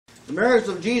The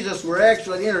miracles of Jesus were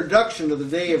actually the introduction to the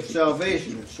day of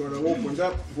salvation. It sort of opened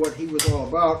up what he was all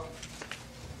about.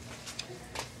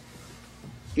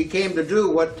 He came to do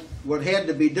what had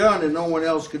to be done and no one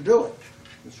else could do it.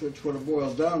 That's what it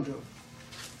boils down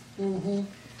to.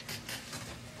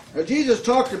 Now, Jesus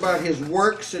talked about his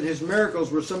works, and his miracles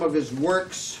were some of his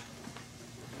works.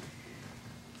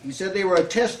 He said they were a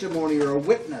testimony or a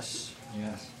witness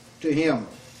to him.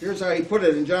 Here's how he put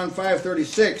it in John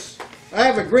 5:36. I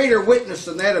have a greater witness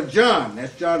than that of John.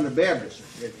 That's John the Baptist.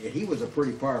 He was a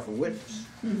pretty powerful witness.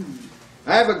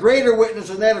 I have a greater witness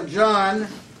than that of John.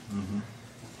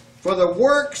 For the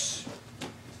works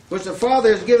which the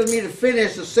Father has given me to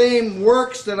finish, the same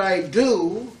works that I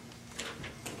do,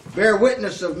 bear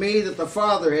witness of me that the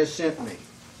Father has sent me.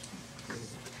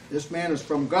 This man is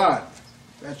from God.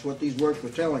 That's what these works were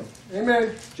telling.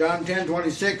 Amen. John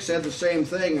 10:26 said the same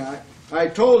thing. I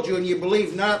told you, and you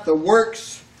believe not. The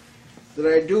works that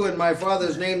I do in my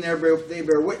Father's name, they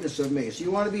bear witness of me. So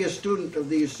you want to be a student of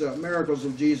these miracles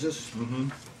of Jesus.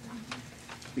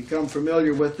 Become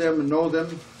familiar with them and know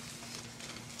them,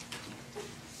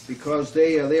 because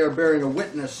they are bearing a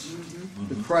witness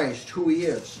to Christ, who he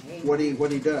is, what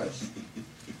he does.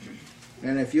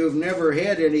 And if you've never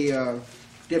had any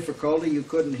difficulty you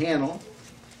couldn't handle,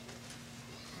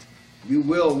 you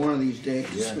will one of these days.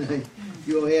 Yeah.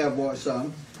 You'll have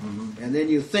some. And then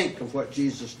you think of what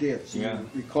Jesus did. So you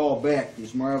recall back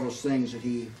these marvelous things that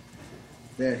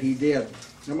he did.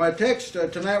 Now my text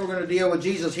tonight, we're going to deal with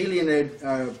Jesus healing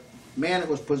a man that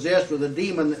was possessed with a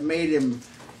demon that made him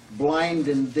blind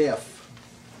and deaf.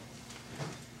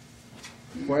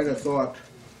 Quite a thought.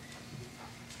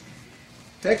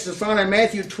 Text is found in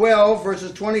Matthew 12,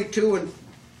 verses 22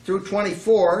 through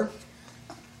 24.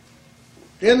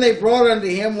 Then they brought unto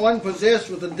him one possessed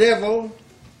with a devil,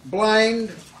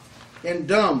 blind and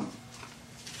dumb.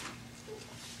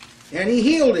 And he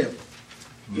healed him,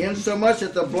 insomuch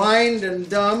that the blind and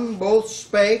dumb both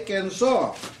spake and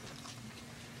saw.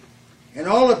 And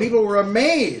all the people were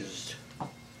amazed,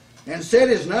 and said,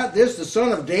 Is not this the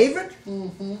son of David?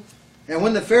 And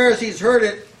when the Pharisees heard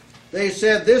it, they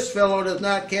said, This fellow does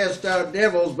not cast out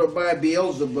devils, but by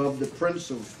Beelzebub, the prince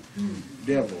of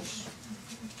devils.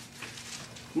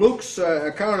 Luke's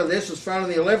account of this is found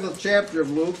in the 11th chapter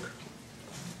of Luke.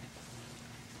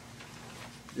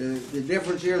 The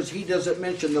difference here is he doesn't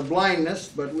mention the blindness,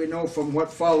 but we know from what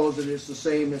follows that it's the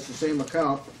same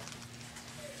account.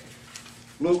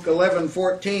 Luke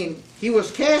 11:14. He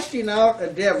was casting out a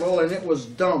devil, and it was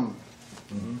dumb.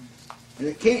 And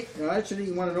it can't. Actually,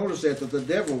 you want to notice that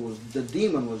the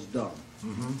demon was dumb.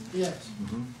 Yes.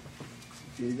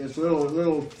 That's a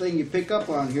little thing you pick up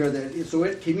on here. So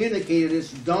it communicated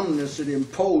its dumbness it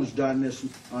imposed on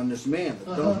this man.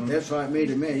 That's how it made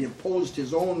him man. He imposed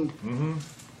his own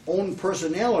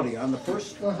personality on the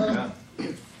person.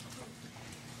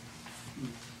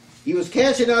 He was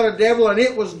casting out a devil, and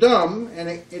it was dumb. And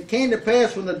it came to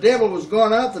pass, when the devil was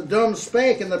gone out, the dumb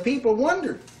spake, and the people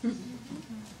wondered.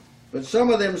 But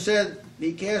some of them said,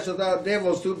 He casteth out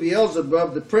devils through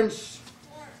Beelzebub, the prince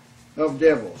of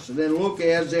devils. And then Luke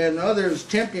adds, and others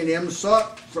tempting him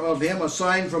sought of him a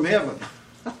sign from heaven.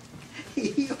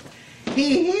 He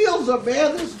heals a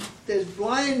man that's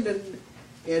blind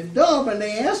and dumb, and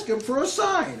they ask him for a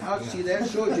sign. See, that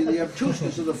shows you the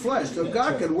obtuseness of the flesh. So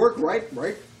God can work right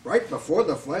before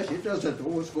the flesh. It doesn't know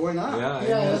what's going on.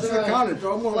 That's the account. It's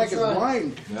almost like it's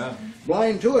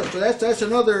blind to it. So that's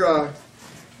another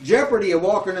jeopardy of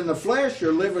walking in the flesh.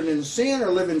 You're living in sin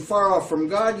or living far off from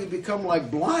God. You become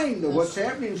like blind to what's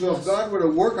happening. So if God were to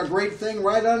work a great thing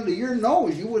right under your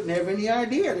nose, you wouldn't have any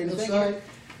idea. Anything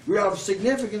real of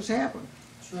significance happened.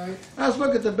 That's right. Now let's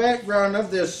look at the background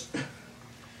of this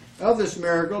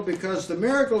miracle, because the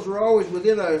miracles were always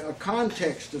within a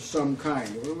context of some kind.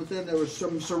 There were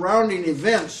some surrounding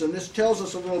events, and this tells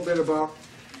us a little bit about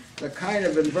the kind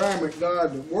of environment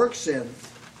God works in.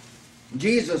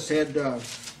 Jesus had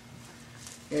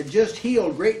just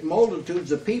healed great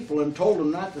multitudes of people and told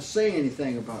them not to say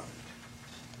anything about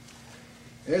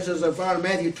it. This is found in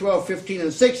Matthew 12:15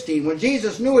 and 16. When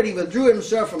Jesus knew it, he withdrew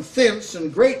himself from thence,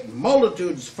 and great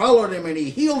multitudes followed him, and he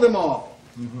healed them all.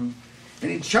 And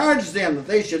he charged them that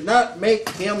they should not make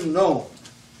him known.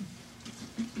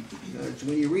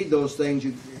 When you read those things,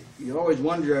 you always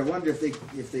wonder. I wonder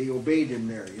if they obeyed him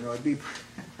there. It'd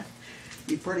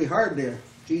be pretty hard there.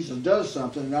 Jesus does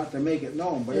something not to make it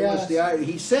known, but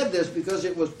he said this because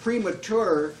it was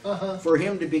premature for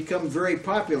him to become very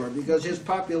popular, because his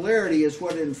popularity is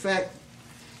what in fact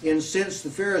incensed the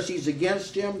Pharisees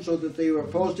against him, so that they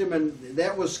opposed him, and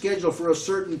that was scheduled for a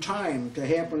certain time, to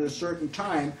happen at a certain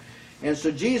time. And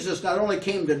so Jesus not only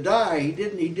came to die, he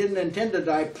didn't intend to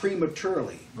die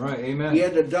prematurely. Right, amen. He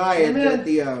had to die in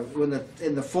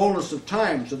the fullness of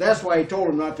time. So that's why he told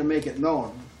him not to make it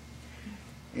known.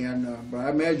 And but I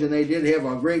imagine they did have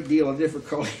a great deal of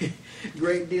difficulty,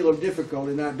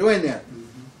 not doing that.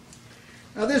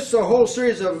 Now this whole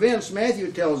series of events,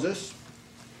 Matthew tells us,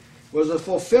 was a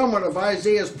fulfillment of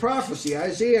Isaiah's prophecy.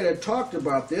 Isaiah had talked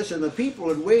about this, and the people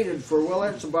had waited for, well,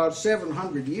 that's about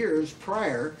 700 years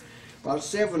prior, about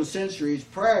 7 centuries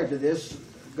prior to this.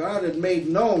 God had made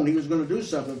known he was going to do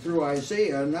something through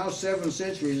Isaiah, and now 7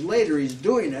 centuries later he's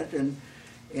doing it, and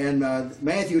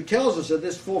Matthew tells us that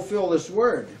this fulfilled this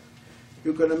word.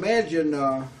 You can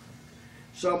imagine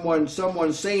someone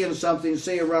saying something,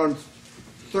 say around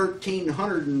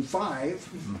 1305,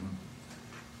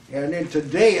 and then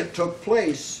today it took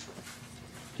place.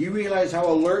 Do you realize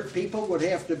how alert people would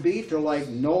have to be to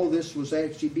know this was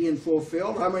actually being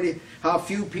fulfilled? How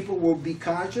few people will be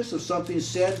conscious of something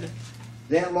said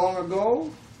that long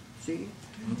ago? See?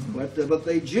 But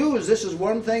the Jews, this is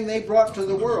one thing they brought to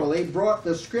the world. They brought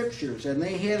the Scriptures, and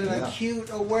they had an acute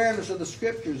awareness of the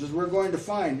Scriptures, as we're going to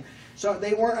find. So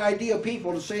they weren't ideal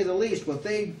people, to say the least, but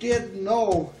they did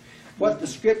know what the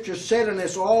Scripture said, and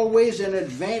it's always an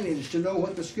advantage to know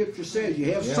what the Scripture says.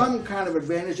 You have some kind of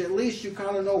advantage. At least you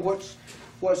kind of know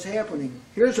what's happening.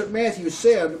 Here's what Matthew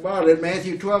said about it,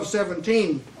 Matthew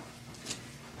 12:17.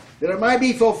 That it might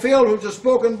be fulfilled which is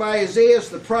spoken by Isaiah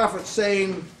the prophet,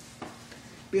 saying,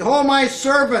 Behold my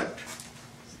servant,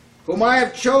 whom I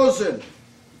have chosen,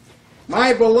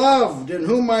 my beloved, in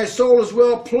whom my soul is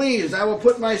well pleased. I will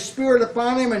put my spirit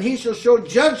upon him, and he shall show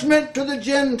judgment to the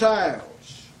Gentiles.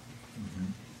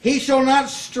 He shall not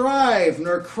strive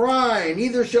nor cry,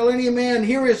 neither shall any man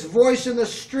hear his voice in the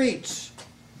streets.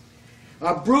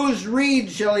 A bruised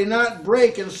reed shall he not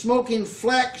break, and smoking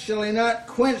flax shall he not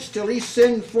quench, till he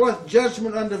send forth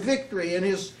judgment unto victory. In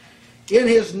his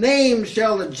name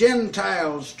shall the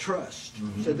Gentiles trust.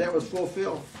 Said that was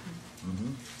fulfilled.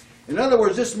 In other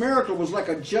words, this miracle was like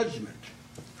a judgment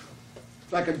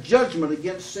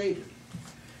against Satan.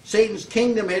 Satan's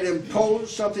kingdom had imposed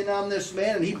something on this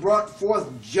man, and he brought forth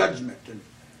judgment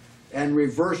and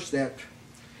reversed that.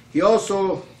 He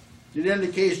also, it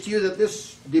indicates to you that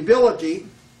this debility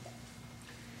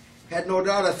had no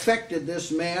doubt affected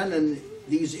this man, and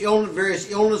these various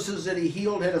illnesses that he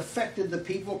healed had affected the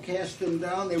people, cast them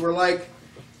down. They were like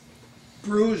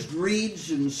bruised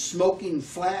reeds and smoking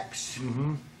flax.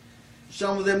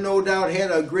 Some of them no doubt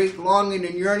had a great longing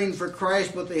and yearning for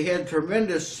Christ, but they had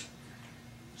tremendous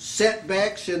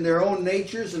setbacks in their own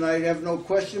natures, and I have no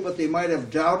question, but they might have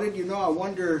doubted. I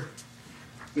wonder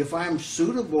if I'm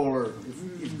suitable, or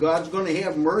if God's going to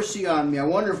have mercy on me. I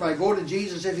wonder if I go to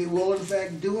Jesus, if he will in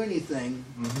fact do anything.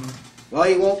 Well,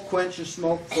 he won't quench a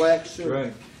smoke flax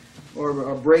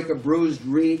or break a bruised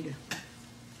reed.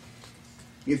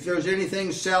 If there's anything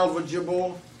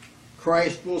salvageable,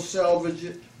 Christ will salvage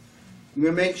it.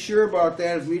 You make sure about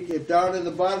that. If down in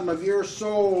the bottom of your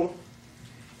soul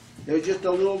there's just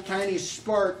a little tiny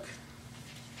spark,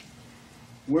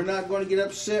 we're not going to get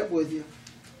upset with you.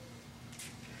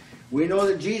 We know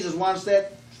that Jesus wants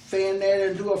that, fan that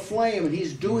into a flame, and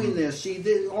he's doing this.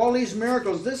 See, all these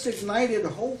miracles, this ignited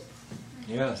hope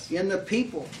in the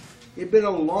people. It had been a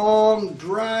long,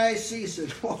 dry season.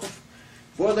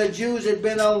 For the Jews, it had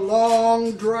been a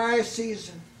long, dry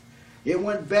season. It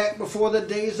went back before the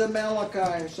days of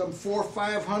Malachi, some 400 or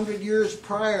 500 years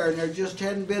prior, and there just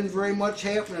hadn't been very much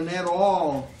happening at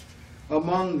all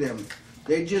among them.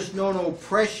 They'd just known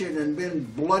oppression and been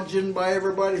bludgeoned by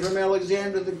everybody from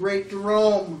Alexander the Great to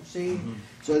Rome. See?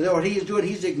 So what he's doing,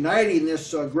 he's igniting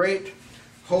this great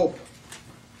hope.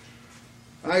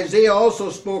 Isaiah also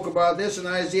spoke about this in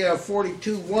Isaiah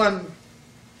 42:1.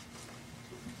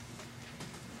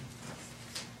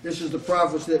 This is the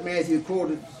prophecy that Matthew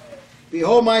quoted.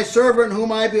 Behold my servant,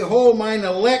 whom I behold, mine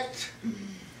elect,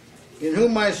 in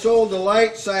whom my soul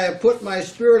delights. I have put my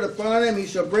spirit upon him. He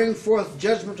shall bring forth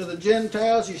judgment to the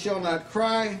Gentiles. He shall not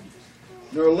cry,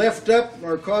 nor lift up,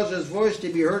 nor cause his voice to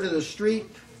be heard in the street.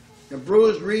 The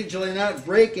bruised reed shall he not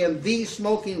break, and the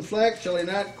smoking flax shall he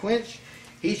not quench.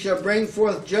 He shall bring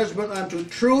forth judgment unto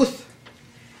truth.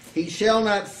 He shall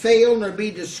not fail, nor be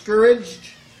discouraged,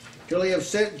 till he have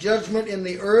set judgment in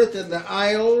the earth, and the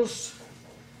isles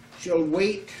shall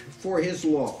wait for his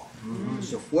law.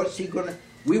 So what's he going to...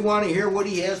 We want to hear what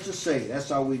he has to say. That's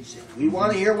how we'd say. We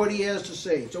want to hear what he has to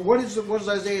say. So what is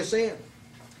Isaiah saying?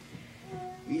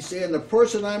 He's saying the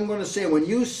person I'm going to say, when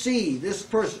you see this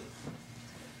person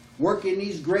working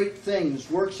these great things,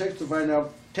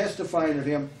 testifying of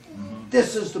him,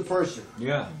 this is the person.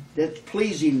 that's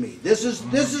pleasing me. This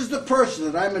is the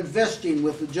person that I'm investing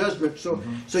with the judgment.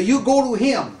 So you go to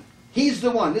him. He's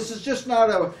the one. This is just not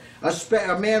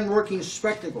a man working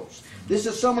spectacles. This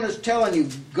is someone that's telling you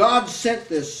God sent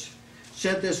this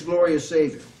glorious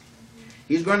Savior.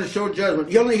 He's going to show judgment.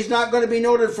 He's not going to be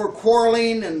noted for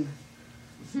quarreling and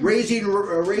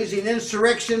raising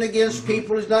insurrection against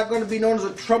people. He's not going to be known as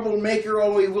a troublemaker,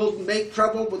 although he will make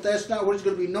trouble, but that's not what he's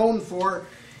going to be known for.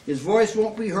 His voice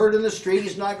won't be heard in the street.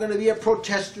 He's not going to be a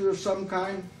protester of some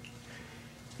kind.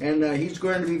 And he's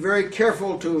going to be very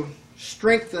careful to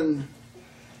strengthen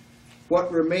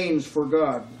what remains for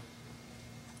God.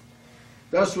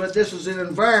 Thus, this is an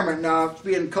environment now that's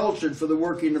being cultured for the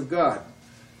working of God.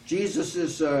 Jesus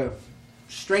is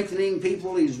strengthening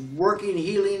people. He's working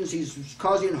healings. He's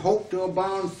causing hope to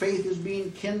abound. Faith is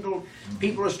being kindled.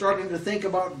 People are starting to think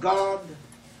about God.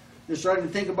 They're starting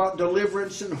to think about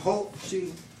deliverance and hope.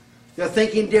 See, they're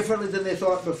thinking differently than they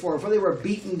thought before. Before they were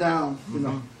beaten down, you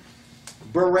know.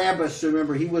 Barabbas,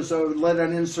 remember, he was led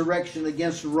an insurrection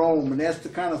against Rome, and that's the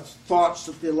kind of thoughts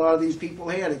that a lot of these people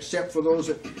had, except for those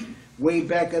that way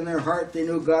back in their heart they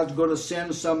knew God's going to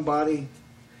send somebody,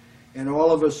 and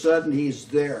all of a sudden he's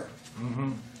there,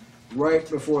 right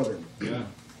before them. Yeah.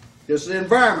 This is the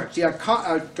environment. See,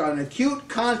 an acute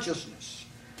consciousness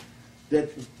that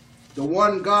the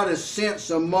one God has sent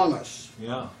among us.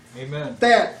 Yeah. Amen.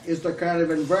 That is the kind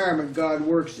of environment God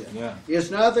works in. Yeah.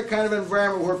 It's not the kind of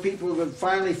environment where people have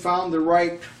finally found the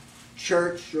right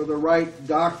church or the right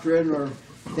doctrine, or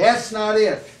that's not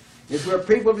it. It's where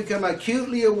people become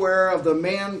acutely aware of the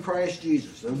man Christ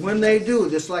Jesus. And when they do,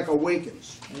 this like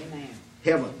awakens. Amen.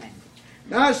 Heaven. Amen.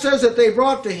 Now it says that they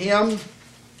brought to him,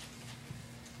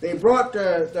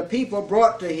 the people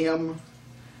brought to him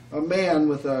a man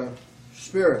with a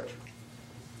spirit.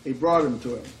 They brought him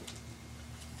to him.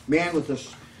 Man with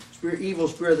a evil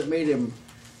spirit that made him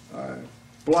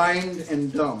blind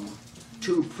and dumb.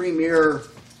 Two premier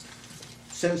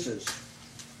senses.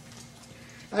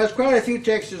 Now, there's quite a few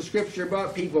texts in Scripture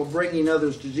about people bringing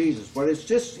others to Jesus, but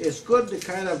it's good to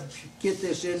kind of get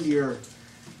this into your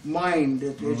mind.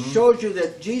 It shows you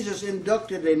that Jesus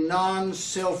inducted a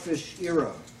non-selfish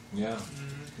era. Yeah,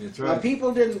 that's Now, right.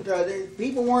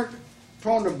 people weren't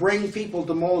prone to bring people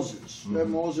to Moses.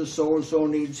 Moses so-and-so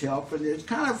needs help, and it's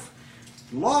kind of,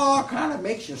 law kind of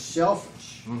makes you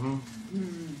selfish.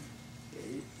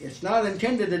 It's not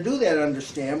intended to do that,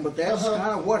 understand, but that's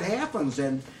kind of what happens,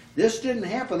 and this didn't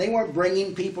happen. They weren't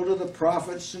bringing people to the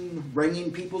prophets and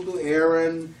bringing people to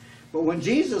Aaron, but when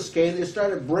Jesus came, they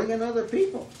started bringing other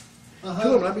people to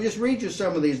him. Let me just read you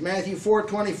some of these. Matthew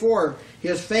 4:24,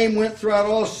 his fame went throughout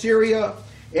all Syria,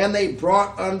 and they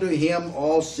brought unto him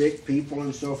all sick people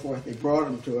and so forth. They brought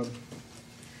them to him.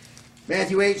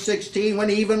 Matthew 8:16, when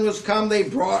even was come, they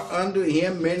brought unto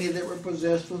him many that were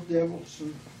possessed with devils.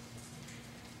 And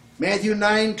Matthew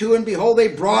 9:2, and behold, they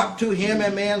brought to him a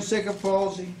man sick of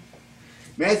palsy.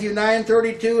 Matthew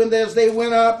 9:32, and as they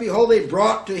went up, behold, they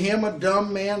brought to him a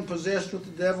dumb man possessed with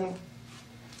the devil.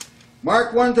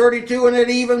 Mark 1:32, and at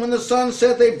even when the sun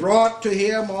set, they brought to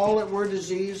him all that were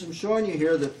diseased. I'm showing you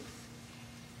here that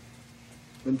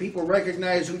when people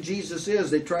recognize who Jesus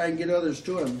is, they try and get others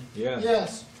to him. Yes.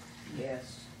 Yes.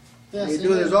 Yes. Yes. They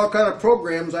do. There's all kind of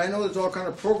programs. I know there's all kind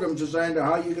of programs designed to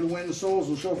how you can win souls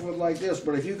and so forth like this.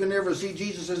 But if you can never see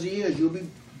Jesus as he is, you'll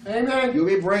Amen.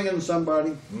 be bringing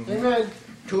somebody Amen.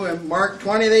 to him. Mark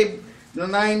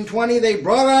 9:20, they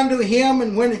brought unto him,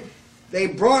 and when they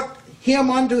brought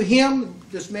him unto him,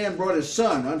 this man brought his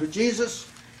son unto Jesus.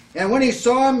 And when he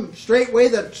saw him, straightway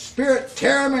the spirit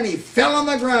tear him, and he fell on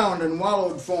the ground and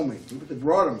wallowed foaming. They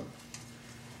brought him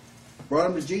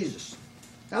to Jesus.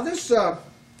 Now this,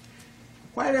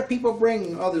 why do people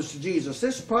bring others to Jesus?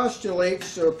 This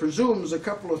postulates or presumes a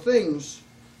couple of things.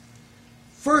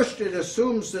 First, it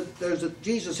assumes that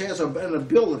Jesus has an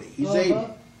ability. He's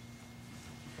able.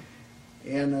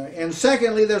 And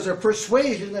secondly, there's a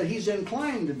persuasion that he's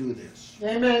inclined to do this.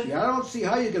 Amen. See, I don't see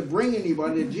how you could bring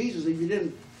anybody to Jesus if you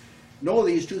didn't know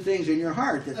these two things in your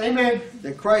heart. Amen.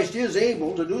 That Christ is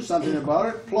able to do something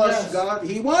about it, plus Yes. God,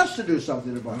 he wants to do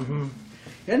something about it.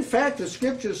 In fact, the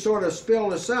scriptures sort of spell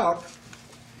this out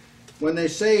when they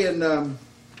say in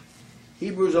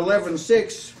Hebrews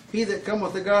 11:6, he that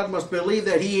cometh to God must believe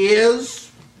that he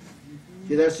is.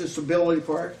 See, that's this ability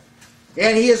part.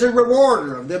 And he is a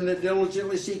rewarder of them that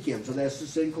diligently seek him. So that's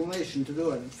this inclination to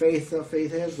do it. And faith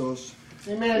has those,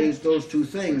 Amen. those two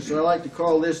things. So I like to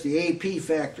call this the AP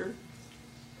factor.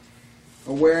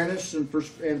 Awareness and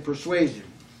persuasion.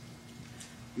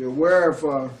 You're aware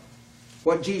of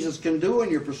what Jesus can do,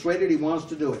 and you're persuaded he wants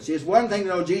to do it. See, it's one thing to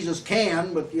know Jesus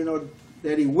can, but you know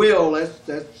that he will,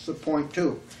 that's the point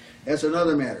too. That's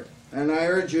another matter. And I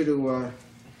urge you to,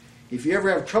 if you ever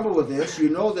have trouble with this, you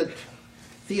know that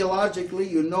theologically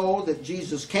you know that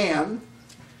Jesus can,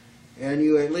 and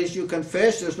you at least you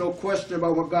confess. There's no question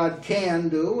about what God can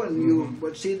do, and you.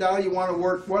 But see, now you want to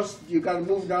work. Once you got to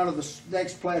move down to the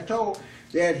next plateau,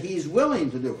 that He's willing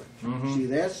to do it. See,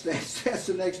 that's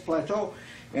the next plateau,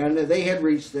 and they had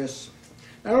reached this.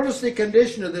 Now notice the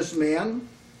condition of this man: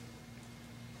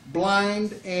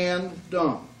 blind and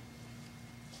dumb.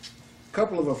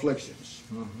 Couple of afflictions.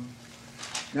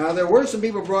 Now there were some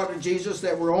people brought to Jesus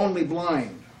that were only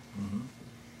blind.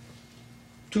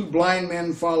 Two blind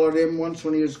men followed Him once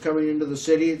when He was coming into the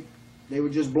city. They were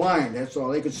just blind, that's all.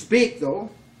 They could speak, though.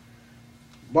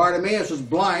 Bartimaeus was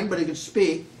blind, but he could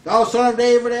speak. Thou son of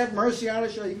David, have mercy on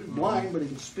us. He was blind, but he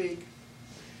could speak.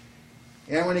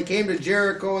 And when he came to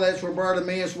Jericho, that's where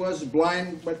Bartimaeus was,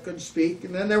 blind, but could speak.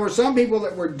 And then there were some people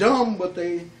that were dumb, but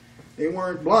they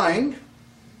weren't blind.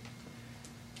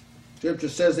 Scripture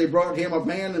says they brought him a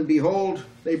man, and behold,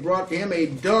 they brought to him a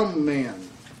dumb man.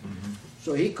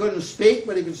 So he couldn't speak,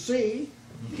 but he could see,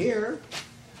 hear.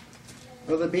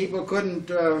 Other people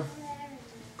couldn't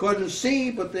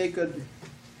see, but they could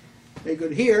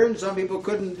hear, and some people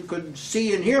could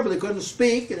see and hear, but they couldn't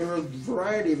speak. And there was a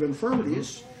variety of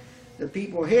infirmities that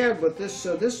people had, but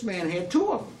this man had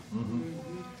two of them.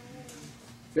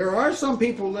 There are some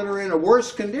people that are in a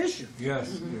worse condition.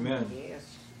 Yes, amen.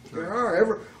 There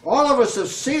are. All of us have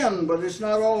sinned, but it's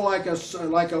not all like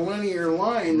a linear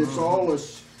line. It's all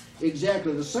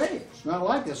exactly the same. It's not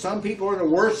like that. Some people are in a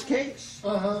worse case.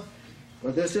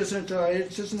 But this isn't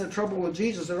a trouble with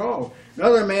Jesus at all.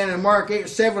 Another man in Mark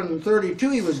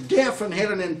 7:32, he was deaf and had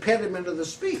an impediment of the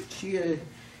speech.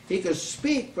 He could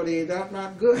speak, but he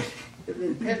not good. An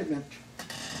impediment.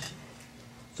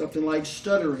 Something like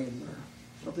stuttering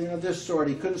or something of this sort.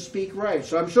 He couldn't speak right.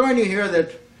 So I'm showing you here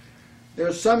that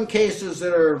there's some cases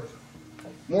that are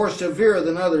more severe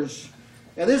than others.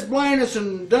 And this blindness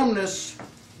and dumbness,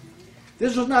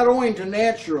 this is not owing to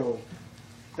natural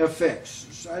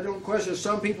effects. I don't question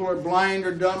some people are blind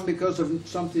or dumb because of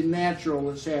something natural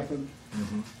that's happened.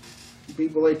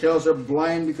 People, they tell us, are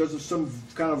blind because of some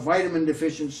kind of vitamin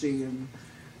deficiency, and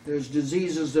there's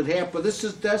diseases that happen. But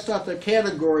that's not the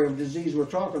category of disease we're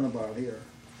talking about here.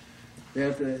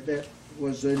 That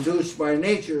was induced by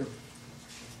nature.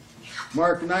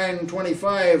 Mark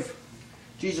 9:25,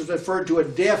 Jesus referred to a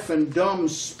deaf and dumb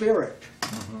spirit.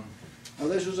 Now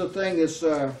this is a thing that's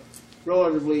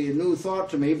relatively a new thought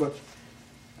to me, but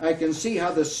I can see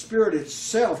how the spirit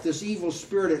itself, this evil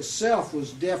spirit itself,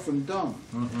 was deaf and dumb.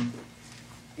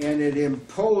 And it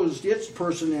imposed its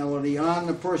personality on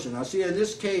the person. Now see, in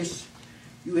this case,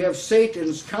 you have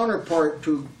Satan's counterpart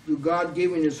to God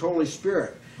giving His Holy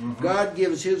Spirit. God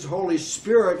gives His Holy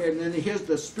Spirit, and then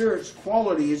the Spirit's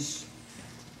qualities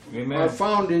are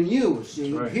found in you.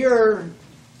 See, here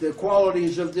the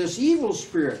qualities of this evil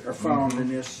spirit are found in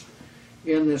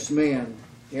this man,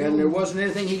 and there wasn't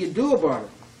anything he could do about it.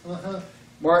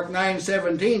 Mark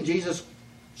 9:17, Jesus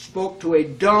spoke to a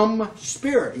dumb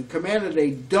spirit. He commanded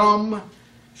a dumb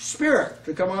spirit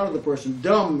to come out of the person.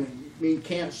 Dumb means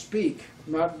can't speak,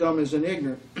 not dumb as in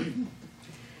ignorant.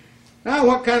 Now,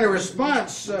 what kind of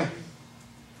response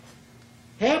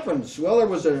happens? Well, there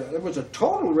was a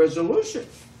total resolution.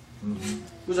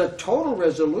 It was a total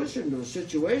resolution to the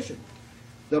situation.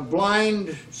 The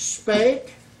blind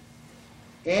spake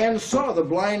and saw. The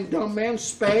blind dumb man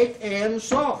spake and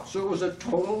saw. So it was a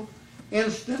total,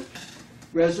 instant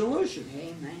resolution.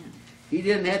 Amen. He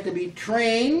didn't have to be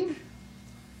trained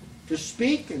to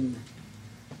speak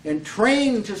and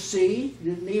trained to see.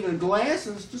 Didn't need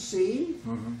glasses to see.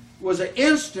 It was an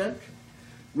instant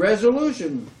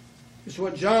resolution. It's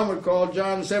what John would call,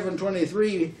 John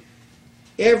 7:23,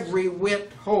 every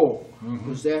whit whole.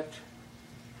 Was that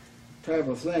type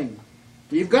of thing.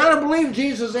 You've got to believe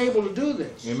Jesus is able to do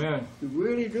this. Amen. You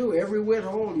really do. Every whit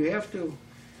whole. You have to.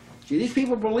 See, these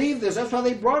people believe this. That's why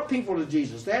they brought people to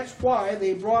Jesus. That's why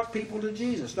they brought people to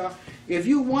Jesus. Now, if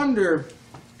you wonder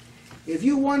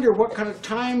what kind of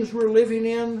times we're living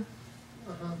in,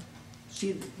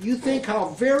 see, you think how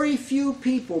very few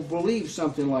people believe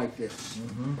something like this.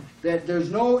 That there's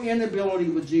no inability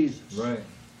with Jesus. Right.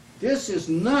 This is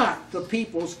not the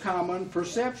people's common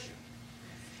perception.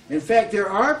 In fact, there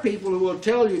are people who will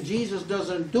tell you Jesus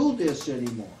doesn't do this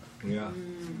anymore. Yeah.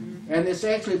 And it's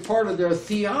actually part of their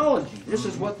theology. This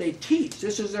is what they teach.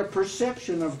 This is their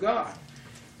perception of God.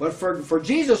 But for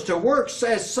Jesus to work,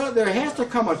 there has to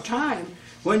come a time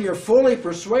when you're fully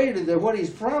persuaded that what He's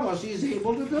promised He's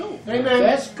able to do. Amen.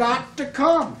 That's got to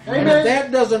come. Amen. And if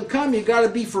that doesn't come, you've got to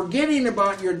be forgetting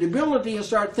about your debility and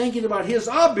start thinking about His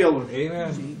ability.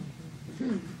 Amen.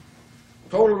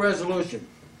 Total resolution.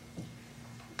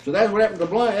 So that's what happened to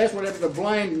the blind. That's what happened to the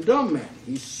blind and dumb man.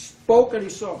 He spoke and he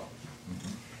saw.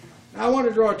 Now I want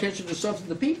to draw attention to something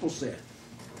the people said.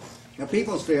 The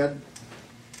people said,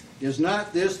 "Is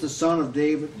not this the son of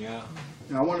David?" Yeah.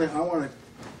 Now I want to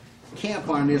camp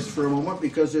on this for a moment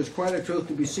because there's quite a truth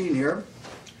to be seen here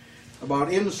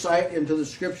about insight into the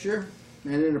Scripture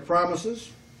and into promises.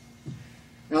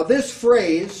 Now this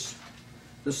phrase,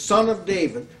 the son of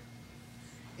David,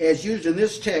 as used in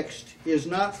this text, is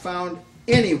not found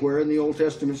anywhere in the Old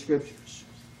Testament Scriptures.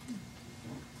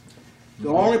 The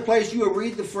only place you will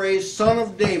read the phrase son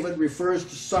of David refers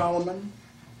to Solomon.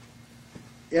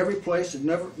 Every place,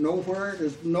 there's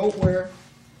nowhere.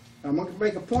 I'm going to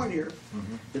make a point here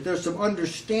that there's some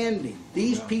understanding.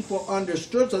 These people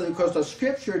understood something because the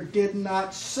Scripture did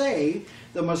not say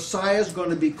the Messiah is going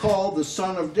to be called the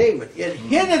Son of David. It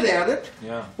hinted at it,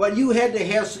 but you had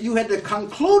to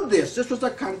conclude this. This was a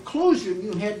conclusion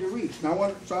you had to reach. Now, I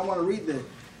want to read the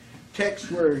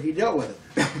text where he dealt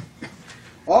with it.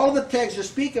 All the texts that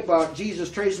speak about Jesus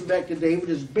tracing back to David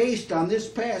is based on this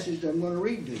passage that I'm going to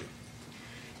read to you.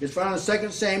 It's found in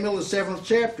 2 Samuel, the 7th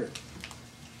chapter.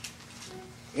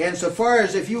 And so far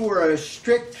as if you were a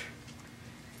strict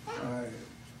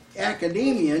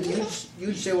academician,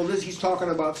 you'd say, well, he's talking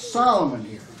about Solomon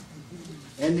here.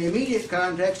 In the immediate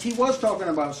context, he was talking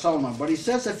about Solomon, but he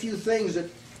says a few things that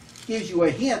gives you a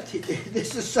hint.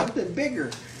 This is something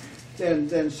bigger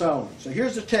than Solomon. So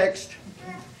here's the text.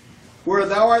 Where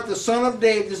thou art the son of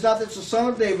David. It's not that it's the son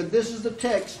of David. This is the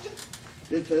text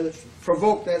that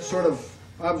provoked that sort of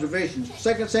observation.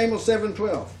 2 Samuel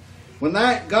 7:12. When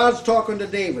God's talking to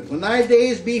David, when thy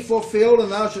days be fulfilled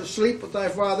and thou shalt sleep with thy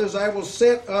fathers, I will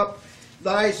set up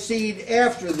thy seed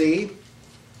after thee,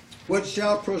 which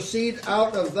shall proceed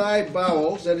out of thy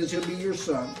bowels, that is, he'll be your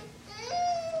son,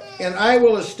 and I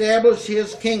will establish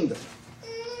his kingdom.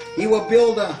 He will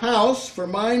build a house for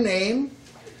my name.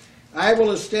 I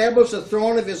will establish the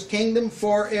throne of his kingdom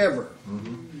forever.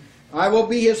 I will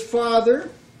be his father.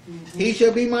 He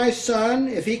shall be my son.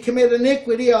 If he commit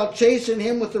iniquity, I'll chasten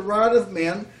him with the rod of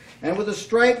men, and with the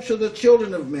stripes of the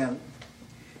children of men.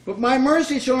 But my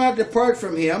mercy shall not depart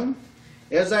from him,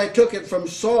 as I took it from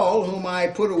Saul, whom I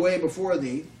put away before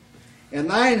thee. And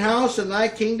thine house and thy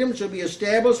kingdom shall be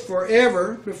established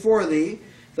forever before thee.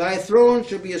 Thy throne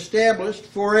shall be established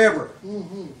forever.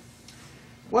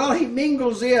 Well, he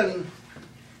mingles in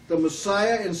the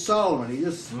Messiah and Solomon. He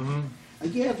just...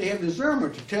 You have to have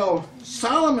discernment to tell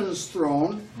Solomon's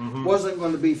throne wasn't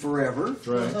going to be forever.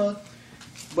 Right.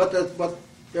 But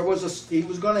there was he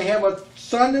was going to have a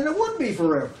son and it would be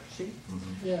forever. See?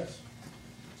 Yes.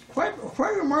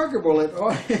 Quite remarkable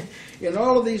in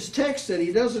all of these texts that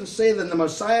he doesn't say that the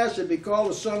Messiah should be called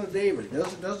the Son of David. He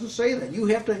doesn't say that. You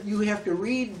have to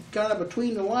read kind of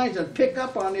between the lines and pick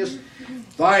up on this.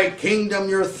 Thy kingdom,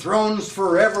 your thrones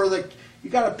forever.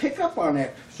 You got to pick up on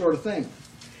that sort of thing.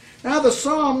 Now the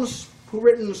Psalms, who were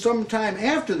written sometime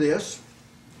after this,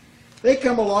 they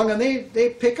come along and they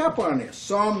pick up on this.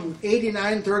 Psalm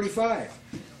 89:35.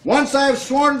 Once I have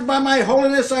sworn by my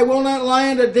holiness, I will not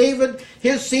lie unto David.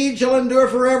 His seed shall endure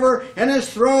forever, and his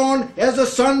throne as the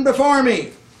sun before me.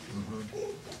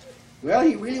 Well,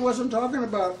 he really wasn't talking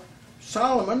about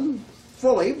Solomon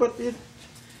fully, but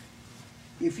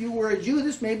if you were a Jew,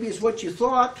 this maybe is what you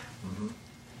thought.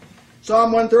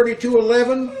 Psalm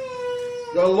 132:11.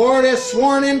 The Lord has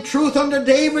sworn in truth unto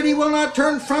David, he will not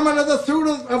turn from it. Of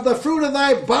the fruit of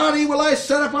thy body will I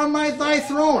set upon thy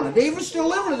throne. And David's still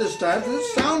living at this time, so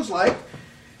this sounds like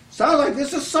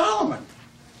this is Solomon.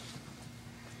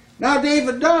 Now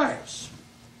David dies.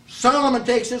 Solomon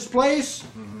takes his place.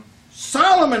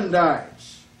 Solomon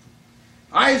dies.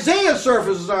 Isaiah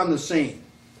surfaces on the scene.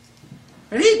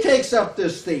 And he takes up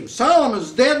this theme.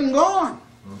 Solomon's dead and gone.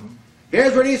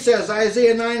 Here's what he says,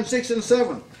 Isaiah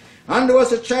 9:6-7. Unto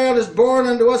us a child is born,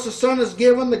 unto us a son is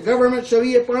given, the government shall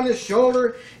be upon his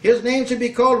shoulder. His name shall be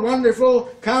called Wonderful,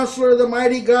 Counselor, the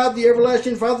Mighty God, the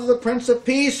Everlasting Father, the Prince of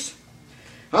Peace.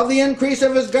 Of the increase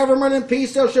of his government and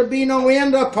peace there shall be no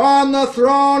end upon the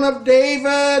throne of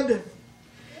David,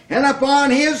 and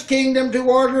upon his kingdom, to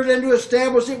order it and to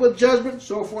establish it with judgment, and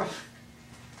so forth.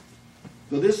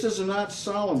 So this is not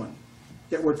Solomon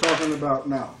that we're talking about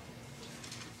now.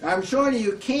 I'm showing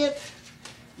you can't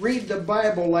read the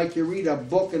Bible like you read a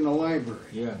book in the library.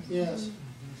 Yeah. Yes.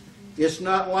 It's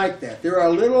not like that. There are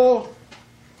little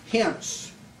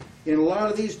hints in a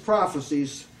lot of these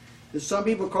prophecies that some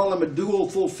people call them a dual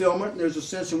fulfillment, and there's a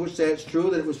sense in which that's true,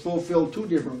 that it was fulfilled two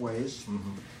different ways.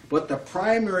 But the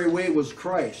primary way was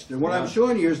Christ. And what I'm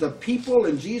showing you is the people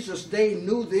in Jesus' day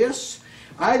knew this.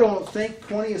 I don't think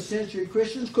 20th century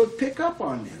Christians could pick up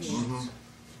on this.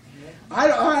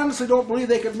 I honestly don't believe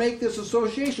they could make this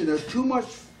association. There's too much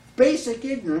basic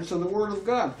ignorance of the Word of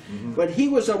God. But he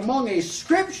was among a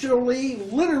scripturally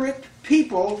literate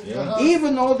people,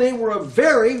 even though they were a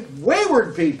very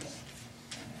wayward people.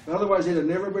 Otherwise, they'd have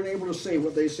never been able to say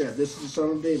what they said. This is the son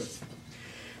of David.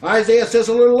 Isaiah says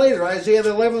a little later, Isaiah the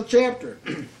 11th chapter,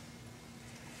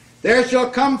 there shall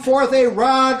come forth a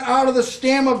rod out of the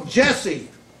stem of Jesse.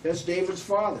 That's David's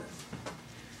father.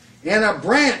 And a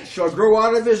branch shall grow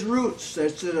out of his roots.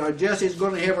 That's Jesse's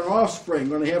going to have an offspring,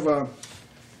 going to have a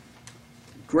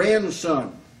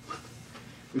grandson.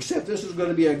 Except this is going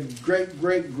to be a great,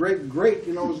 great, great, great, it's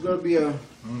going to be a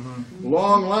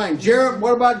long line.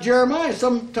 What about Jeremiah?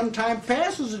 Some time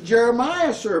passes and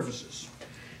Jeremiah surfaces.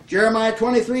 Jeremiah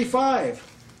 23:5.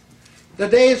 The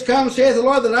days come, saith the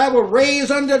Lord, that I will raise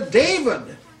unto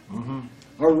David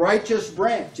a righteous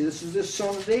branch. This is this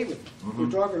son of David we're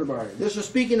talking about here. This is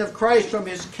speaking of Christ from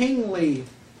his kingly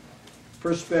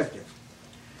perspective.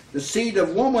 The seed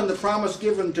of woman, the promise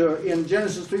given in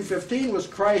Genesis 3:15, was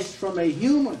Christ from a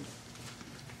human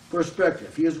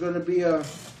perspective. He is going to be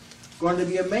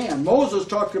a man. Moses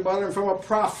talked about him from a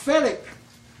prophetic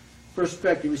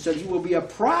perspective. He said he will be a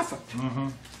prophet.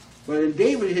 But in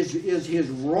David is his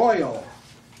royal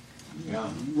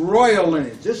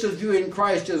lineage. This is viewing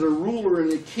Christ as a ruler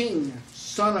and a king,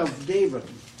 son of David.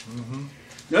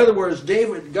 In other words,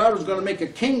 God was going to make a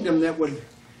kingdom that would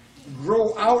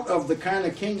grow out of the kind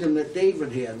of kingdom that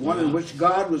David had. One in which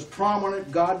God was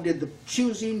prominent. God did the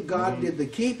choosing. God did the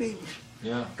keeping.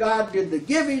 God did the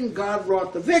giving. God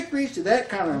wrought the victories. So that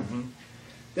kind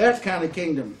of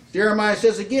kingdom. Jeremiah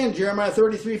says again, Jeremiah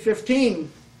 33:15.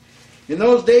 In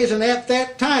those days and at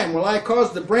that time will I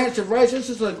cause the branch of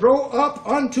righteousness to grow up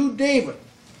unto David.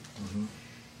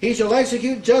 He shall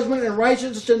execute judgment and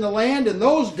righteousness in the land. In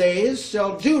those days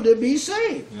shall Judah be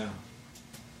saved.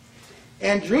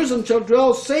 And Jerusalem shall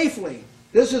dwell safely.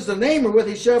 This is the name wherewith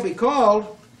he shall be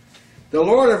called, the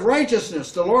Lord of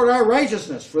righteousness, the Lord our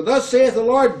righteousness. For thus saith the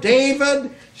Lord,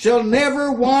 David shall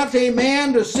never want a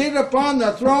man to sit upon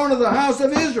the throne of the house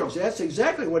of Israel. See, that's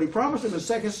exactly what he promised in the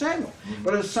 2 Samuel.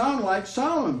 But it sounded like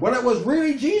Solomon. But it was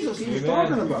really Jesus he was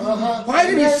talking about. Why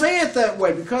did he say it that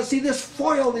way? Because, see, this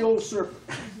foiled the old serpent.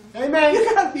 Amen.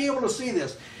 You've got to be able to see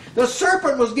this. The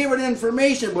serpent was given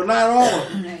information, but not all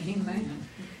of it. Amen.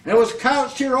 And it was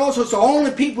couched here also, so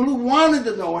only people who wanted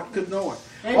to know it could know it.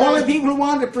 Amen. Only people who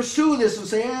wanted to pursue this and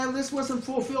say, this wasn't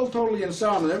fulfilled totally in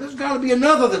Solomon. There's got to be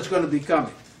another that's going to be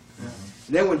coming.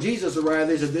 And then when Jesus arrived,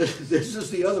 they said, this is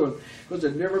the other one. Because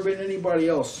there's never been anybody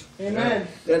else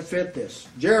that fit this.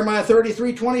 Jeremiah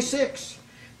 33:26.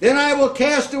 Then I will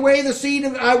cast away the seed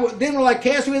of, then will I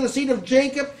cast away the seed of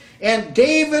Jacob, and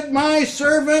David my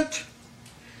servant,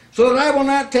 so that I will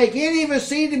not take any of his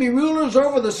seed to be rulers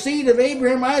over the seed of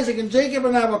Abraham, Isaac, and Jacob,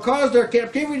 and I will cause their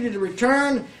captivity to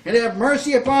return and have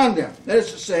mercy upon them. That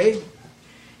is to say,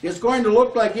 it's going to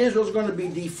look like Israel's going to be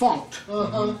defunct.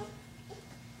 But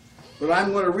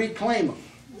I'm going to reclaim them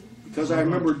because I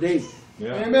remember David.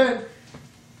 Amen.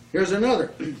 Here's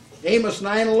another. Amos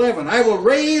 9:11. I will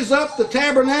raise up the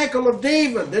tabernacle of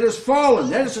David that is fallen.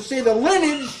 That is to say, the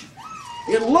lineage.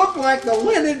 It looked like the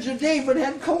lineage of David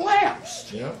had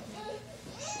collapsed.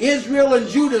 Israel and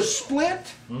Judah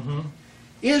split.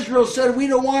 Israel said, we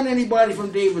don't want anybody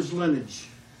from David's lineage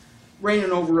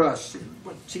reigning over us.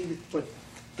 But see,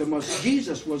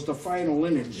 Jesus was the final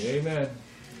lineage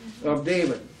of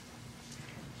David.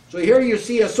 So here you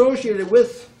see associated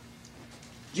with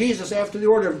Jesus after the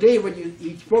order of David,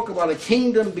 he spoke about a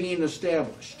kingdom being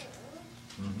established.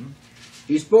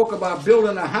 He spoke about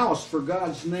building a house for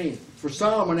God's name. For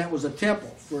Solomon, that was a temple.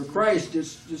 For Christ,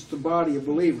 just the body of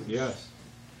believers.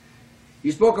 He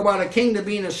spoke about a kingdom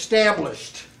being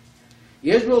established.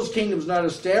 Israel's kingdom's not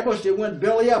established. It went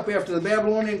belly up after the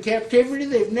Babylonian captivity.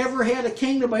 They've never had a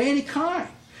kingdom of any kind.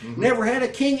 Never had a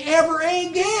king ever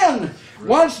again.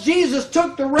 Once Jesus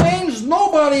took the reins,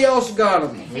 nobody else got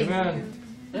them.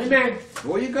 Amen.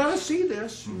 Well, you got to see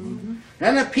this.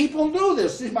 And the people do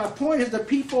this. See, my point is the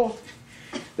people,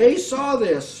 they saw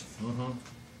this.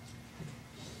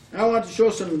 I want to show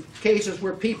some cases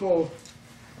where people,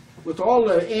 with all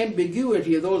the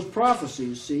ambiguity of those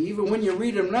prophecies, see, even when you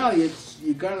read them now,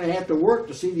 you're going to have to work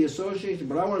to see the association.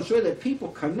 But I want to show you that people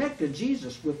connected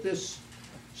Jesus with this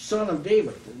son of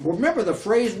David. Remember, the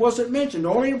phrase wasn't mentioned. It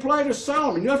only applied to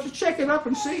Solomon. You have to check it up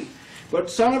and see. But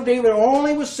son of David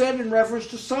only was said in reference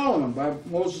to Solomon by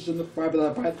Moses and by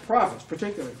the prophets,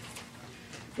 particularly.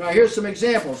 Now, here's some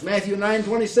examples. Matthew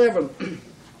 9:27.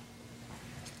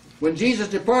 When Jesus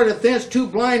departed thence, 2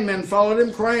 blind men followed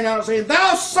him, crying out, saying,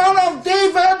 Thou son of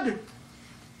David!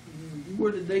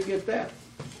 Where did they get that?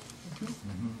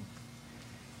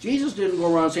 Jesus didn't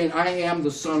go around saying, I am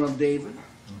the Son of David.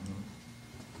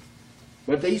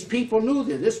 But these people knew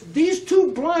this. These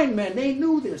two blind men, they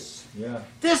knew this. Yeah.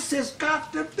 This has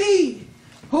got to be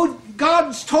who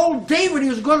God's told David he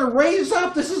was going to raise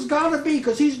up. This has got to be,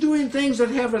 because he's doing things that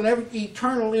have an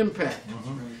eternal impact.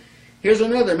 Here's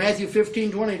another, Matthew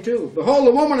 15:22. Behold,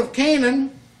 the woman of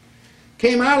Canaan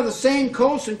came out of the same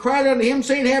coast and cried unto him,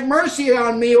 saying, Have mercy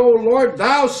on me, O Lord,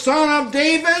 thou son of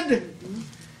David.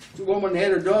 The woman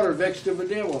had her daughter vexed of a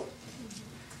devil.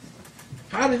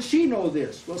 How did she know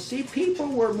this? Well, see, people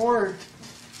were more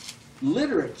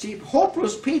literate. See,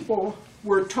 hopeless people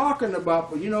were talking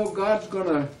about, well, you know, God's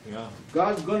gonna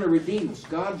redeem us.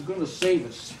 God's gonna save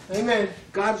us. Amen.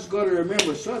 God's gonna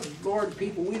remember us. So, Lord,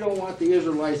 people, we don't want the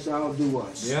Israelites to outdo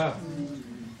us. Yeah.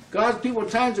 God's people,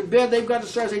 times are bad, they've got to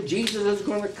start saying, Jesus is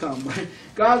going to come.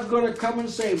 God's going to come and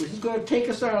save us. He's going to take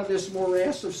us out of this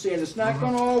morass of sin. It's not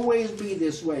going to always be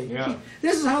this way. Yeah.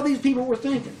 This is how these people were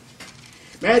thinking.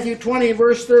 Matthew 20,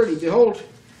 verse 30. Behold,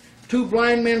 two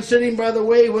blind men sitting by the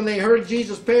way, when they heard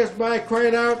Jesus pass by,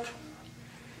 cried out,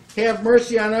 Have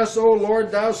mercy on us, O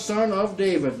Lord, thou son of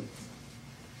David.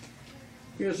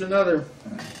 Here's another.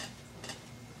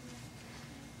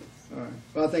 All right.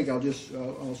 Well, I think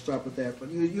I'll stop at that. But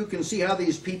you can see how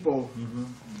these people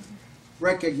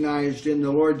recognized in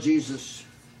the Lord Jesus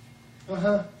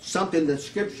something that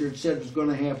Scripture had said was going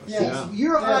to happen. Yes. See,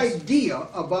 your Yes. idea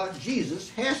about Jesus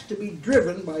has to be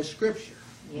driven by Scripture.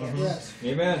 Yes.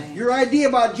 Amen. Your idea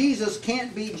about Jesus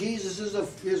can't be Jesus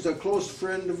is a close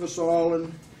friend of us all,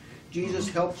 and Jesus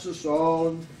helps us all.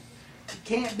 And it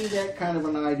can't be that kind of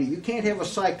an idea. You can't have a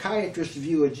psychiatrist's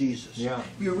view of Jesus. Yeah.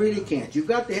 You really can't. You've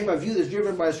got to have a view that's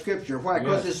driven by Scripture. Why?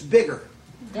 Because Yes. it's bigger.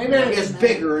 Amen. It's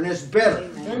bigger and it's better.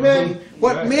 Amen.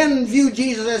 What Right. men view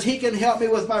Jesus as, he can help me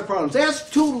with my problems. That's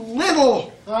too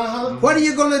little. Uh-huh. What are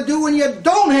you going to do when you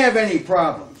don't have any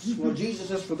problems? Well,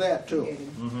 Jesus is for that too.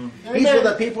 He's for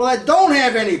the people that don't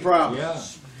have any problems. Yeah.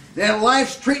 Then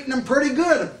life's treating them pretty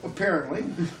good, apparently.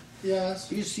 Yes.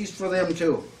 He's for them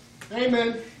too.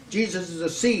 Amen. Jesus is a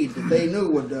seed that they knew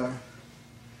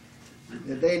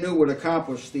would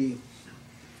accomplish the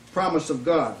promise of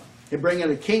God. He'd bring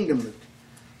in a kingdom that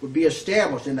would be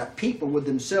established, and that people would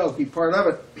themselves be part of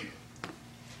it.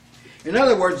 In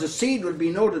other words, the seed would be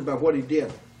noted by what he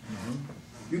did.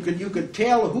 You could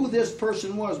tell who this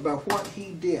person was by what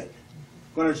he did.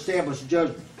 Going to establish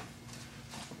judgment.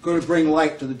 Going to bring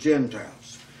light to the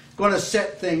Gentiles. Going to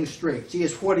set things straight. See,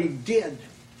 it's what he did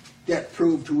that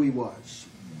proved who he was.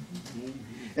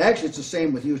 Actually, it's the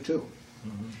same with you too.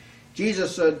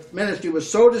 Jesus' ministry was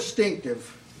so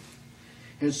distinctive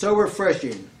and so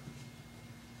refreshing.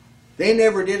 They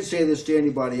never did say this to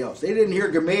anybody else. They didn't hear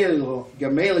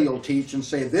Gamaliel teach and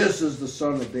say, this is the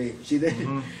son of David. See, they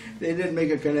didn't make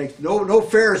a connection. No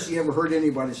Pharisee ever heard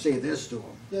anybody say this to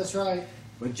him. That's right.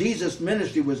 But Jesus'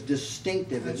 ministry was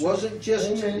distinctive. That's It wasn't just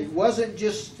Amen. it wasn't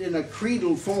just in a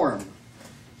creedal form.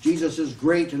 Jesus is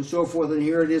great and so forth, and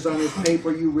here it is on his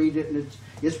paper. You read it, and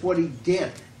it's what he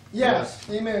did. Yes.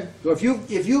 Amen. So if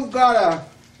you've got a,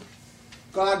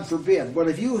 God forbid, but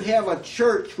if you have a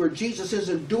church where Jesus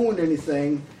isn't doing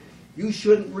anything, you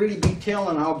shouldn't really be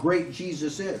telling how great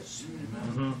Jesus is.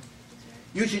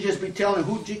 You should just be telling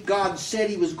who God said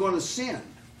he was going to send.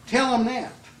 Tell them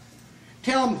that.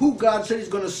 Tell them who God said he's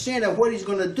going to send and what he's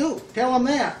going to do. Tell them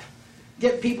that.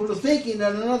 Get people to thinking in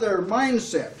another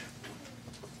mindset.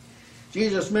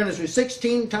 Jesus' ministry,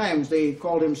 16 times they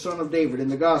called him Son of David in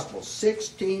the Gospel.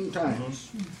 16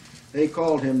 times they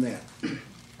called him that.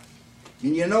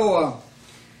 And you know,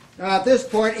 now at this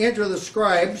point, enter the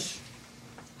scribes.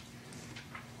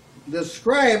 The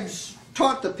scribes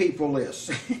taught the people this.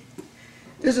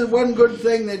 This is one good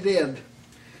thing they did.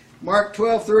 Mark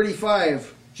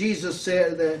 12:35, Jesus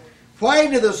said that, why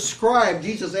do the scribes,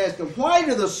 Jesus asked them, why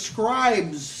do the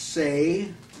scribes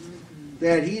say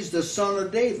that he's the son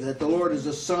of David, that the Lord is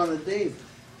the son of David?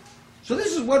 So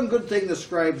this is one good thing the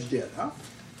scribes did, huh?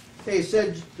 They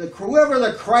said, whoever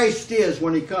the Christ is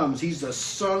when he comes, he's the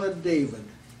son of David.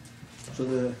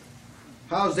 So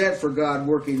how's that for God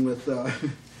working with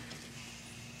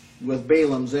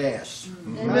Balaam's ass?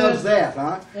 Amen. How's that,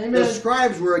 huh? Amen. The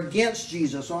scribes were against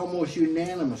Jesus almost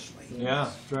unanimously. Yeah,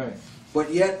 that's right.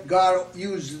 But yet God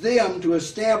used them to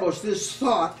establish this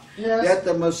thought Yes. that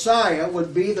the Messiah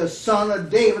would be the son of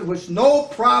David, which no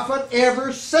prophet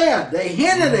ever said. They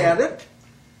hinted at it,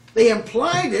 they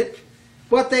implied it,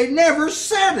 but they never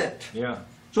said it. Yeah.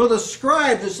 So the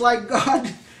scribes, it's like God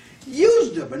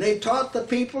used them, and they taught the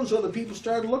people, and so the people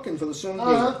started looking for the son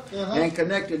of David and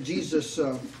connected Jesus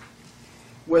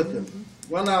with them.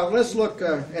 Well, now let's look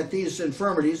at these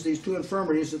infirmities, these two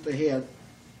infirmities that they had.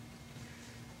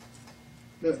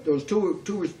 those two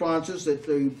responses, that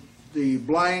the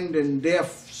blind and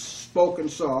deaf spoke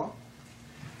and saw,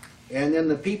 and then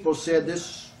the people said, "This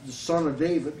is the Son of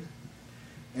David."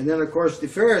 And then, of course, the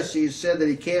Pharisees said that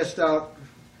he cast out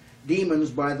demons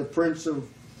by Beelzebub,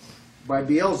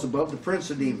 the prince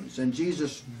of demons. And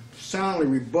Jesus soundly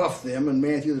rebuffed them in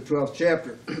Matthew the 12th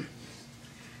chapter,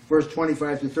 verse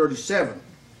 25 to 37.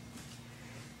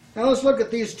 Now let's look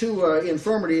at these two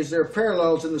infirmities. They're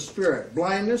parallels in the spirit: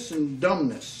 blindness and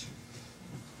dumbness.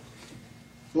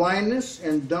 Blindness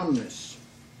and dumbness.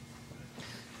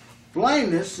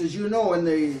 Blindness, as you know, in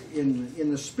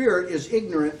the spirit, is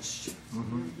ignorance,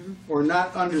 or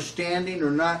not understanding,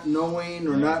 or not knowing,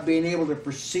 or not being able to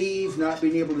perceive, not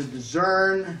being able to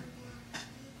discern.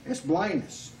 That's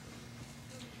blindness.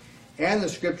 And the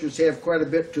scriptures have quite a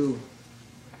bit to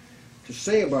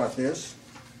say about this.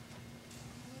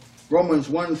 Romans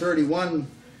 1:31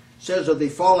 says of the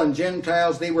fallen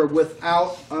Gentiles, they were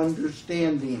without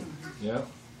understanding. Yep.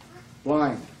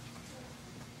 Blind.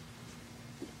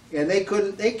 And they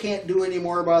can't do any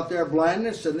more about their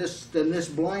blindness than this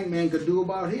blind man could do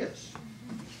about his.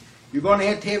 You're going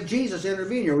to have Jesus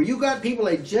intervene here. Well, you got people,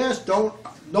 they just don't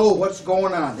know what's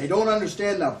going on. They don't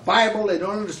understand the Bible. They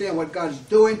don't understand what God's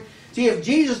doing. See, if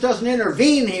Jesus doesn't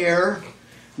intervene here,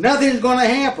 nothing's going to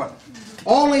happen.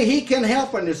 Only He can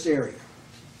help in this area.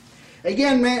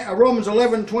 Again, Romans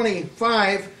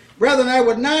 11:25, "Brethren, I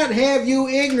would not have you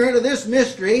ignorant of this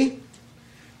mystery,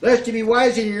 lest you be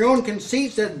wise in your own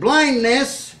conceits, that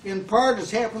blindness in part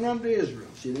has happened unto Israel."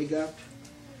 See,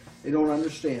 they don't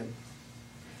understand.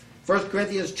 1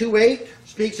 Corinthians 2:8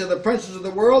 speaks of the princes of the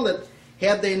world, that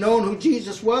had they known who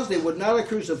Jesus was, they would not have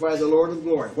crucified the Lord of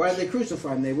glory. Why did they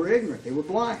crucify Him? They were ignorant. They were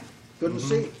blind. Couldn't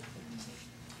see.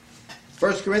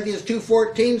 1 Corinthians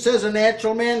 2:14 says a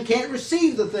natural man can't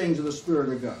receive the things of the Spirit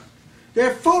of God.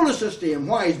 They're foolishness to him.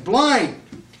 Why? He's blind.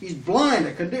 He's blind.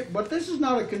 But this is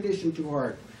not a condition too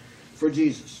hard for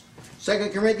Jesus.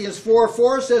 2 Corinthians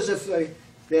 4:4 says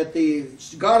that the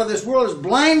God of this world has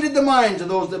blinded the minds of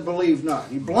those that believe not.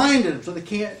 He blinded them so they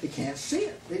can't see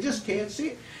it. They just can't see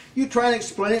it. You try and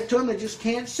explain it to them, they just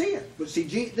can't see it. But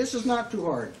see, this is not too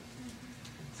hard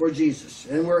for Jesus.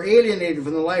 And we're alienated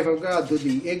from the life of God through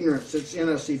the ignorance that's in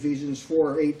us, Ephesians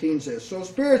 4:18 says. So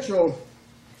spiritual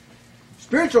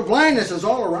blindness is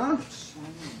all around us.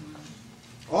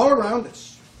 All around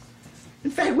us.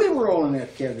 In fact, we were all in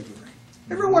that category.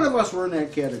 Every one of us were in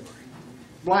that category.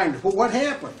 Blind. Well, what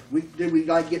happened? Did we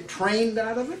get trained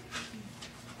out of it?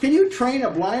 Can you train a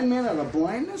blind man out of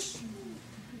blindness?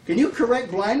 Can you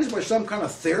correct blindness by some kind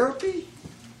of therapy?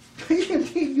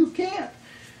 You can't.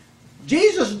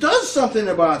 Jesus does something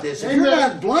about this. If you're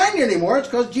not blind anymore, it's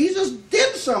because Jesus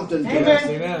did something to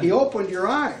you. He opened your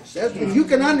eyes. If you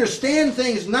can understand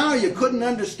things now you couldn't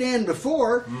understand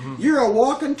before, you're a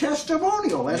walking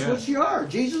testimonial. That's what you are.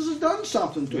 Jesus has done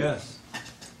something to you.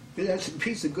 That's a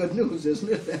piece of good news,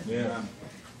 isn't it? Yeah.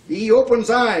 He opens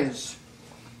eyes.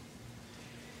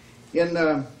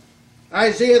 In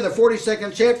Isaiah, the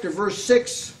 42nd chapter, verse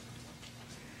 6,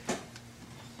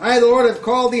 "I, the Lord, have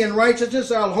called thee in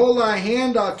righteousness. I'll hold thy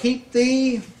hand. I'll keep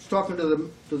thee." He's talking to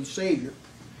the Savior.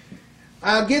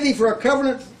 "I'll give thee for a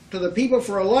covenant to the people,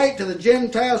 for a light to the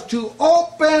Gentiles, to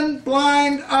open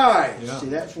blind eyes." Yeah. See,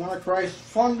 that's one of Christ's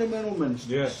fundamental ministries.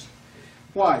 Yes.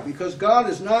 Why? Because God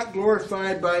is not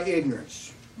glorified by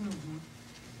ignorance.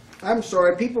 I'm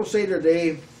sorry, people say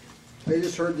today, I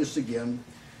just heard this again,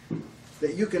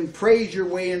 that you can praise your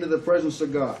way into the presence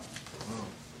of God.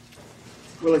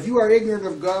 Well, if you are ignorant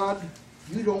of God,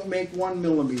 you don't make 1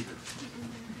 millimeter.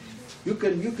 You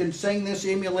can sing this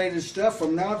emulated stuff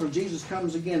from now till Jesus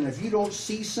comes again. If you don't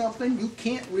see something, you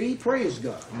can't really praise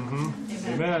God.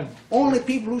 Amen. Only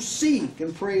people who see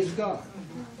can praise God.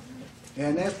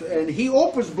 And He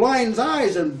opens blind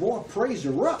eyes, and boy, praise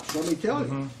erupts, let me tell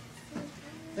you.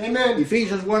 Amen.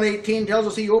 Ephesians 1:18 tells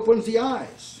us He opens the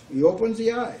eyes. He opens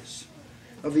the eyes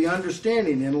of the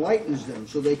understanding, enlightens them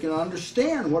so they can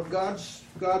understand what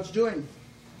God's doing.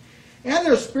 And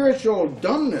there's spiritual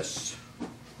dumbness.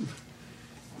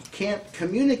 Can't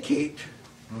communicate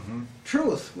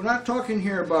truth. We're not talking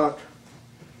here about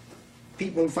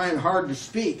people who find it hard to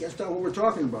speak. That's not what we're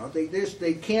talking about.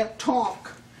 They can't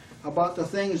talk about the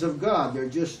things of God. They're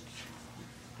just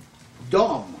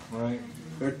dumb. Right.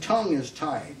 Their tongue is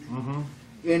tied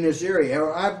in this area.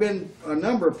 I've been a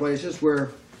number of places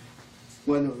where,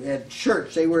 when at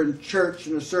church, they were in church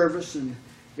in a service, and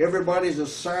everybody's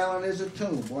as silent as a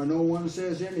tomb. Boy, no one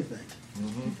says anything.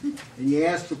 And you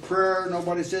ask for prayer,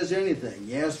 nobody says anything.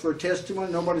 You ask for a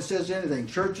testimony, nobody says anything.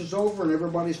 Church is over and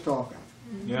everybody's talking.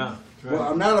 Yeah. Right.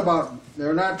 Well,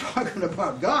 they're not talking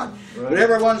about God. Right. But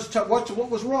everyone's, what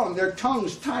was wrong? Their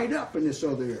tongue's tied up in this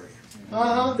other area.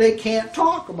 Uh-huh. They can't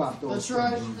talk about those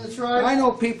That's things. right. That's right. I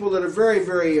know people that are very,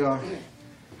 very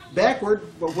backward,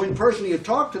 but when personally you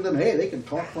talk to them, hey, they can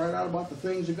talk right out about the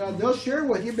things of God. They'll share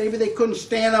with you. Maybe they couldn't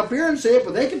stand up here and say it,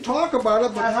 but they can talk about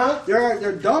it. But Uh-huh.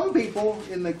 they're dumb people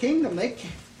in the kingdom.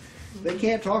 They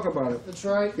can't talk about it. That's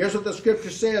right. Here's what the scripture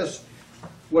says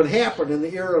would happen in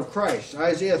the era of Christ.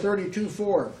 Isaiah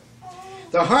 32:4.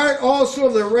 The heart also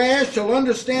of the rash shall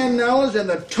understand knowledge, and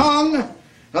the tongue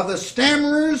of the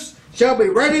stammerers shall be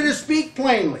ready to speak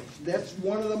plainly. That's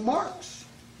one of the marks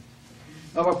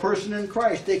of a person in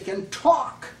Christ. They can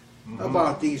talk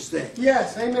about these things.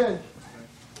 Yes. Amen.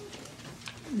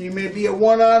 You may be a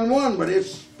one-on-one, but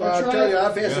That's I'll tell you, right.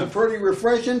 I've had some pretty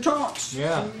refreshing talks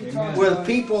Yeah. Amen. with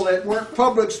people that weren't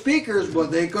public speakers,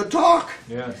 but they could talk.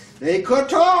 Yes. They could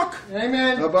talk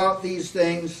Amen. about these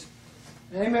things.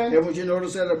 Amen. Haven't you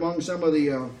noticed that among some of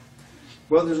the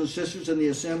brothers and sisters in the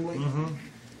assembly? Mm-hmm.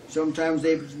 Sometimes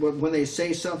when they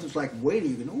say something, it's like, wait,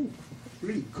 you go, oh,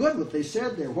 really good what they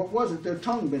said there. What was it? Their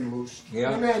tongue been loosed.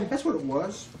 Yeah. Amen. That's what it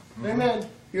was. Amen.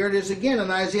 Here it is again in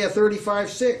Isaiah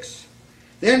 35:6.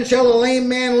 Then shall the lame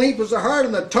man leap as a hart,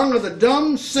 and the tongue of the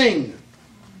dumb sing.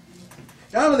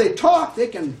 Now that they talk, they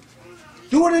can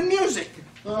do it in music.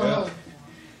 Uh-huh.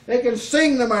 They can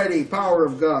sing the mighty power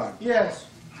of God. Yes.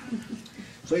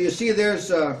 So you see,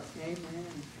 this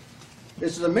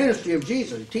is the ministry of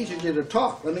Jesus. He teaches you to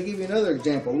talk. Let me give you another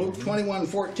example. Luke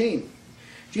 21:14.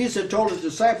 Jesus had told his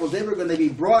disciples they were going to be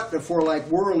brought before like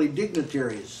worldly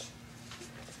dignitaries.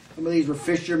 Some of these were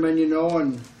fishermen, you know,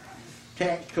 and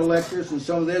tax collectors, and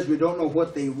some of this we don't know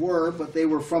what they were, but they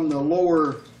were from the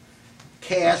lower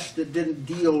caste that didn't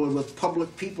deal with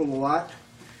public people a lot.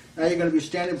 Now you're going to be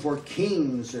standing before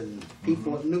kings and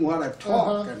people that knew how to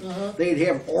talk. And they'd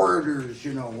have orators,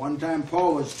 you know. One time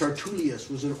Tertullius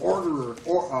was an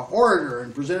orator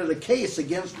and presented a case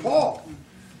against Paul.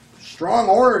 Strong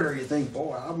orator, you think,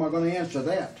 boy, how am I going to answer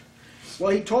that?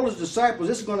 Well, he told his disciples,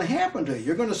 this is going to happen to you.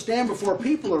 You're going to stand before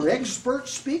people who are expert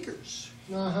speakers.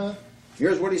 Uh-huh.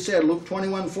 Here's what he said, Luke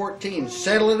 21:14.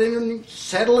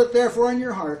 Settle it therefore in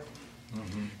your heart,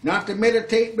 not to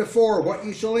meditate before what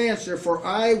you shall answer, for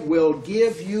I will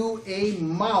give you a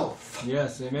mouth.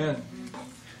 Yes. Amen.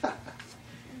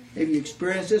 Have you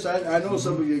experienced this? I know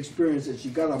some of you experienced this.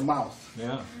 You got a mouth.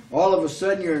 Yeah. All of a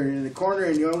sudden you're in the corner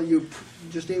and you're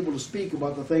just able to speak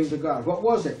about the things of God. What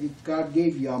was it? God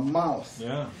gave you a mouth.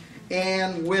 Yeah.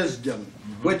 And wisdom,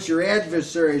 which your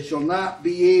adversaries shall not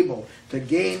be able to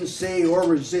gainsay or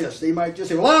resist. They might just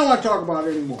say, well, I don't want to talk about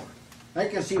it anymore. I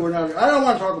can see I don't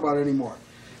want to talk about it anymore.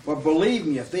 But believe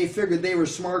me, if they figured they were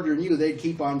smarter than you, they'd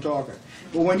keep on talking.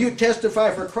 But when you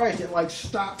testify for Christ, it like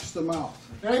stops the mouth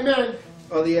Amen.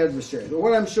 of the adversary. But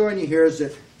what I'm showing you here is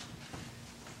that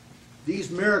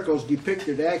these miracles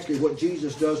depicted actually what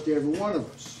Jesus does to every one of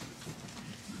us.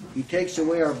 He takes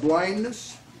away our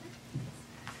blindness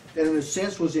that in a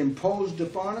sense was imposed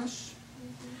upon us.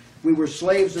 We were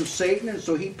slaves of Satan, and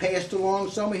so he passed along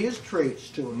some of his traits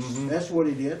to us. That's what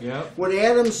he did. Yep. When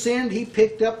Adam sinned, he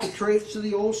picked up the traits of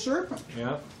the old serpent.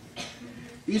 Yeah.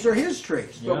 These are his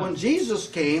traits. But Yeah. when Jesus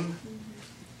came,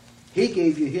 he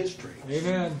gave you his traits.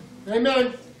 Amen.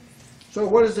 Amen. So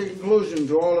what is the conclusion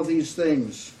to all of these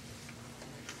things?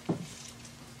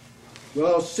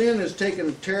 Well, sin has taken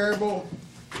a terrible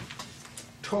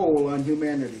toll on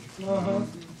humanity. Uh-huh.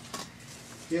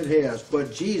 It has.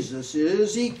 But Jesus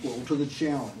is equal to the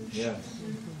challenge. Yes.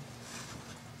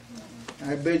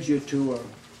 I bid you to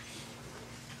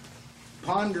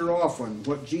ponder often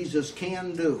what Jesus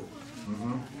can do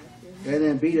and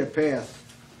then beat a path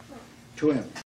to him.